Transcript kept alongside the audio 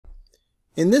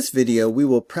In this video, we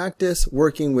will practice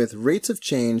working with rates of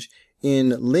change in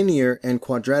linear and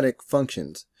quadratic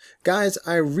functions. Guys,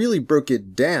 I really broke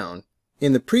it down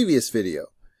in the previous video.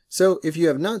 So if you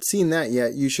have not seen that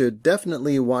yet, you should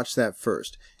definitely watch that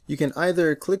first. You can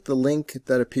either click the link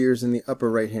that appears in the upper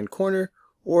right-hand corner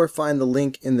or find the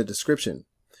link in the description.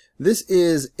 This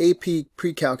is AP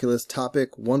Precalculus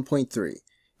Topic 1.3.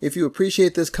 If you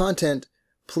appreciate this content,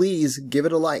 please give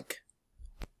it a like.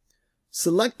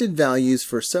 Selected values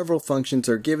for several functions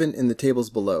are given in the tables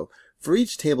below. For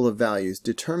each table of values,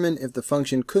 determine if the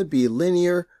function could be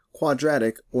linear,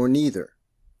 quadratic, or neither.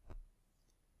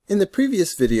 In the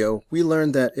previous video, we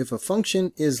learned that if a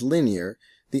function is linear,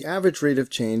 the average rate of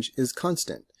change is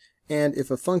constant, and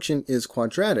if a function is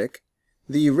quadratic,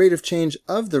 the rate of change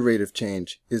of the rate of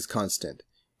change is constant.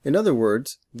 In other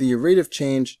words, the rate of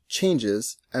change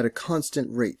changes at a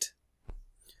constant rate.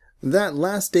 That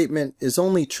last statement is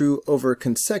only true over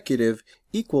consecutive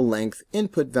equal-length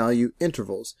input value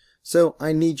intervals, so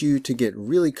I need you to get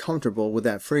really comfortable with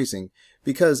that phrasing,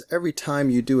 because every time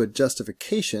you do a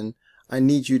justification, I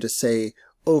need you to say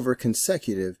over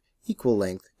consecutive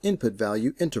equal-length input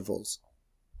value intervals.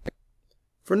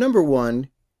 For number 1,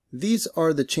 these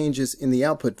are the changes in the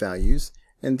output values,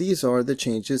 and these are the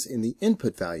changes in the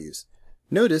input values.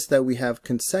 Notice that we have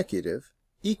consecutive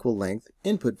equal-length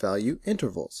input value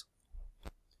intervals.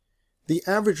 The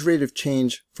average rate of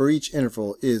change for each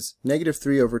interval is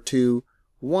 -3/2,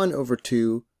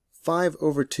 1/2,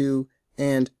 5/2,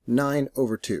 and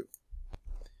 9/2.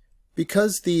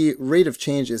 Because the rate of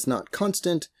change is not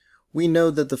constant, we know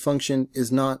that the function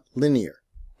is not linear.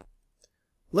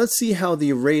 Let's see how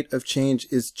the rate of change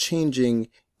is changing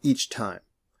each time.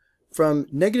 From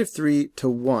 -3 to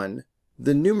 1,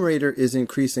 the numerator is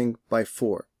increasing by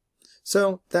 4.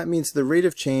 So that means the rate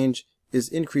of change is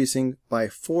increasing by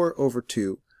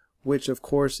 4/2, which of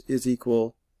course is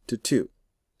equal to 2.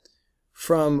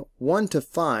 From 1 to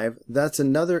 5, that's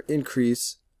another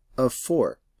increase of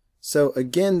 4. So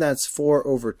again, that's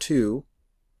 4/2,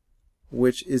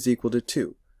 which is equal to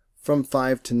 2. From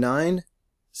 5 to 9,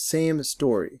 same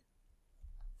story.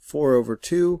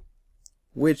 4/2,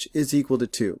 which is equal to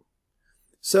 2.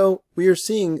 So we are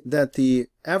seeing that the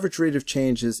average rate of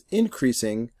change is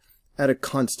increasing at a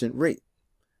constant rate.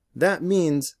 That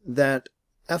means that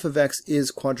f of x is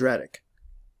quadratic.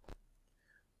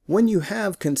 When you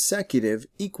have consecutive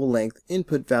equal-length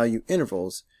input value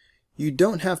intervals, you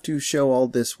don't have to show all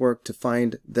this work to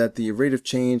find that the rate of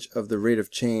change of the rate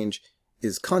of change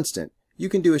is constant. You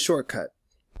can do a shortcut.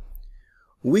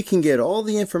 We can get all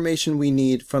the information we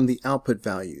need from the output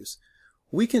values.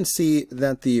 We can see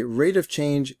that the rate of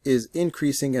change is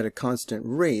increasing at a constant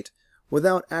rate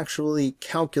without actually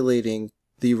calculating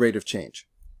the rate of change.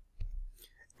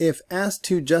 If asked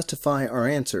to justify our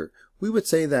answer, we would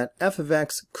say that f of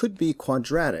x could be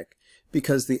quadratic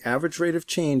because the average rate of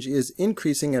change is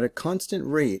increasing at a constant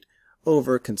rate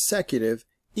over consecutive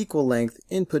equal-length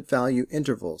input value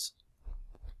intervals.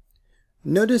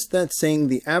 Notice that saying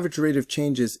the average rate of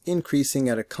change is increasing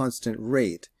at a constant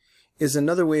rate is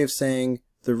another way of saying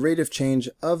the rate of change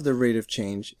of the rate of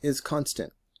change is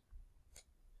constant.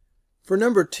 For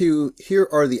number 2, here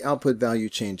are the output value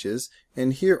changes,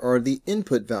 and here are the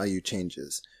input value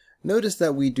changes. Notice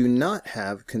that we do not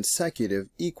have consecutive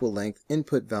equal-length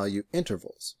input value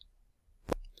intervals.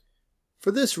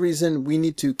 For this reason, we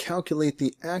need to calculate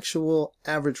the actual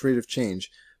average rate of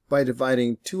change by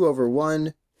dividing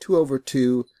 2/1,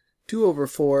 2/2,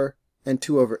 2/4, and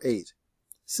 2/8.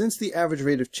 Since the average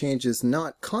rate of change is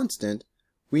not constant,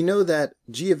 we know that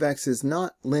g of x is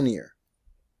not linear.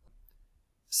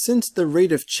 Since the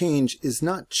rate of change is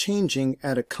not changing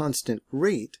at a constant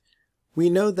rate, we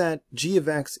know that g of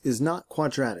x is not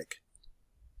quadratic.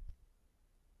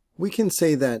 We can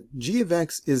say that g of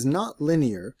x is not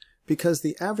linear because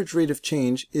the average rate of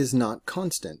change is not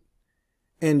constant.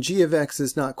 And g of x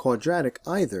is not quadratic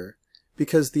either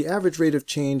because the average rate of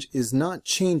change is not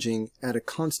changing at a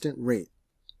constant rate.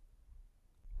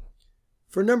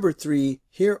 For number 3,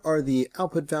 here are the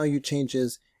output value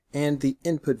changes and the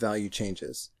input value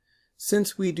changes.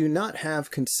 Since we do not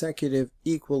have consecutive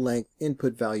equal-length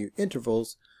input value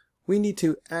intervals, we need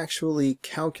to actually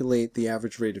calculate the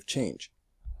average rate of change.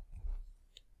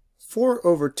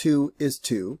 4/2 is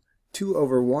 2,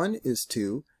 2/1 is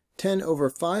 2,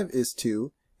 10/5 is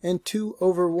 2, and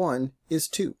 2/1 is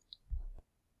 2.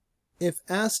 If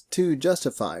asked to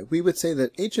justify, we would say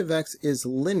that h of x is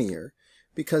linear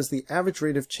because the average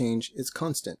rate of change is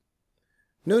constant.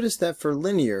 Notice that for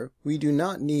linear, we do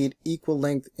not need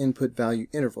equal-length input value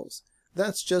intervals.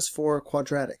 That's just for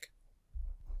quadratic.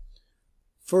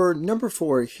 For number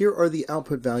 4, here are the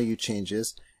output value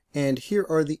changes, and here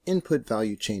are the input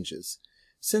value changes.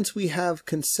 Since we have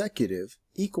consecutive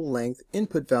equal length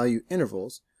input value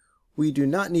intervals, we do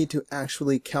not need to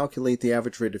actually calculate the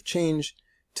average rate of change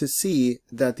to see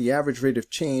that the average rate of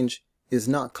change is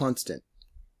not constant.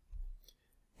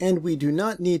 And we do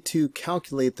not need to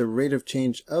calculate the rate of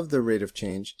change of the rate of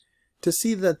change to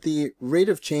see that the rate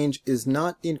of change is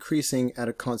not increasing at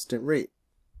a constant rate.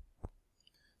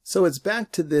 So it's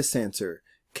back to this answer.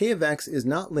 K of x is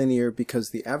not linear because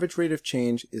the average rate of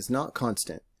change is not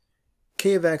constant.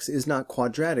 K of x is not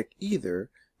quadratic either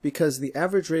because the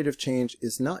average rate of change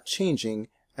is not changing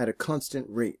at a constant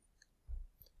rate.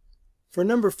 For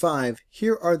number 5,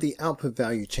 here are the output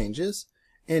value changes,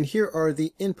 and here are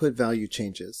the input value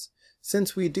changes.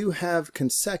 Since we do have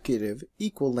consecutive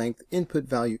equal length input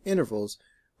value intervals,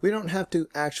 we don't have to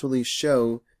actually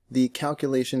show the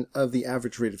calculation of the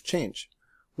average rate of change.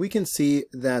 We can see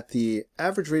that the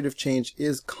average rate of change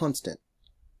is constant.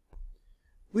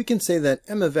 We can say that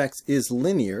m of x is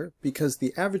linear because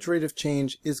the average rate of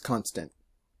change is constant.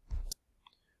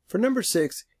 For number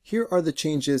 6, here are the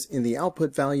changes in the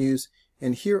output values,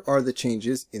 and here are the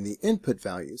changes in the input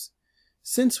values.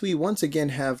 Since we once again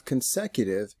have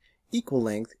consecutive equal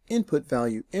length input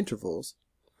value intervals,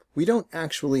 we don't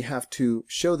actually have to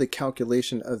show the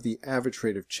calculation of the average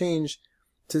rate of change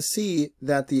to see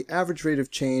that the average rate of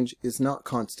change is not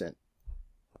constant.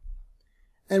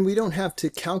 And we don't have to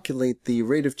calculate the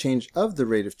rate of change of the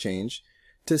rate of change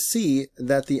to see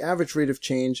that the average rate of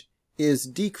change is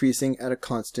decreasing at a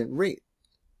constant rate.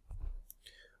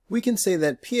 We can say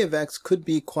that p of x could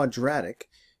be quadratic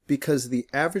because the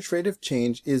average rate of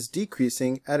change is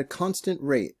decreasing at a constant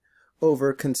rate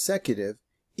over consecutive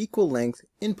equal length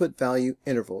input value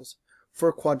intervals.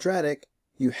 For quadratic,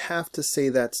 you have to say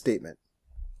that statement.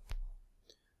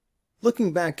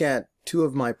 Looking back at 2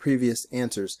 of my previous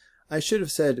answers, I should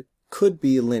have said could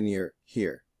be linear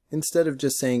here, instead of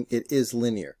just saying it is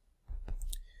linear.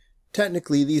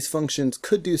 Technically, these functions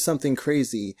could do something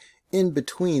crazy in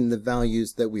between the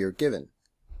values that we are given.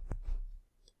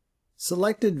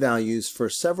 Selected values for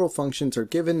several functions are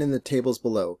given in the tables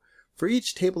below. For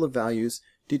each table of values,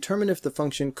 determine if the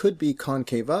function could be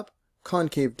concave up,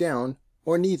 concave down,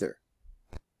 or neither.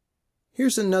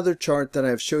 Here's another chart that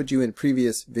I've showed you in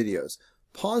previous videos.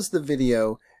 Pause the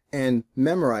video and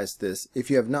memorize this if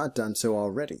you have not done so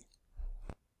already.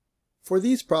 For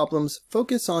these problems,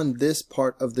 focus on this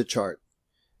part of the chart.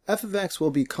 F of x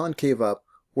will be concave up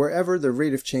wherever the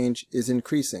rate of change is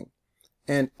increasing,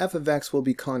 and f of x will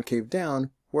be concave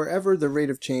down wherever the rate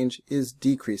of change is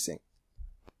decreasing.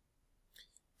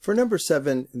 For number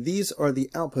 7, these are the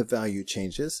output value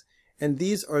changes, and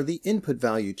these are the input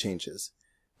value changes.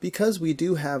 Because we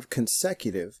do have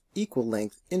consecutive equal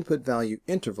length input value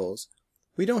intervals,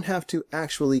 we don't have to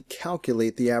actually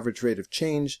calculate the average rate of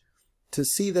change to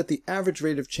see that the average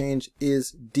rate of change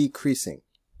is decreasing.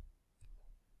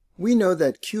 We know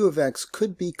that q of x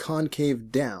could be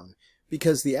concave down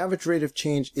because the average rate of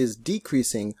change is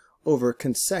decreasing over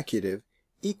consecutive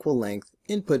equal length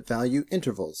input value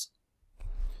intervals.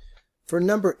 For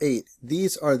number 8,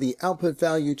 these are the output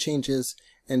value changes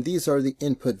and these are the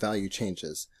input value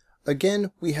changes.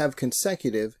 Again, we have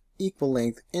consecutive equal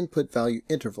length input value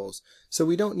intervals, so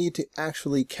we don't need to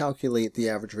actually calculate the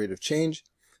average rate of change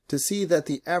to see that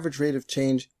the average rate of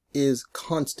change is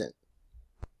constant.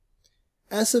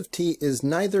 S of t is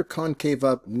neither concave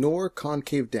up nor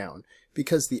concave down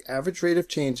because the average rate of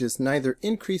change is neither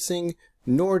increasing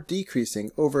nor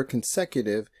decreasing over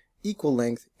consecutive equal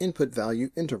length input value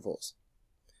intervals.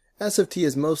 S of t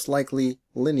is most likely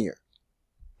linear.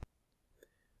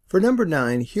 For number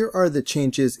 9, here are the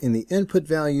changes in the input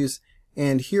values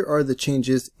and here are the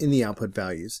changes in the output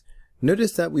values.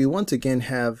 Notice that we once again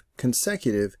have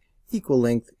consecutive equal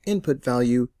length input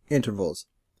value intervals.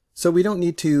 So we don't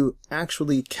need to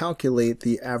actually calculate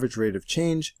the average rate of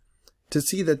change to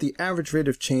see that the average rate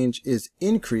of change is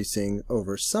increasing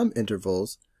over some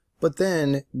intervals, but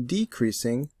then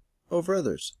decreasing over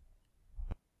others.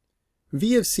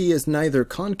 V of c is neither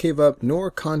concave up nor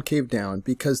concave down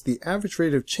because the average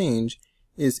rate of change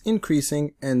is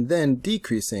increasing and then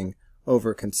decreasing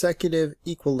over consecutive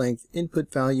equal length input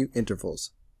value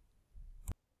intervals.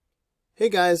 Hey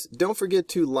guys, don't forget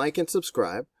to like and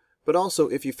subscribe, but also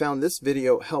if you found this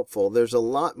video helpful, there's a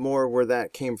lot more where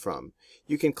that came from.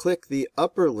 You can click the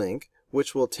upper link,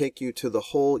 which will take you to the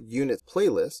whole unit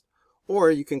playlist,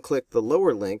 or you can click the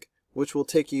lower link, which will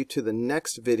take you to the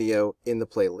next video in the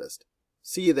playlist.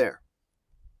 See you there.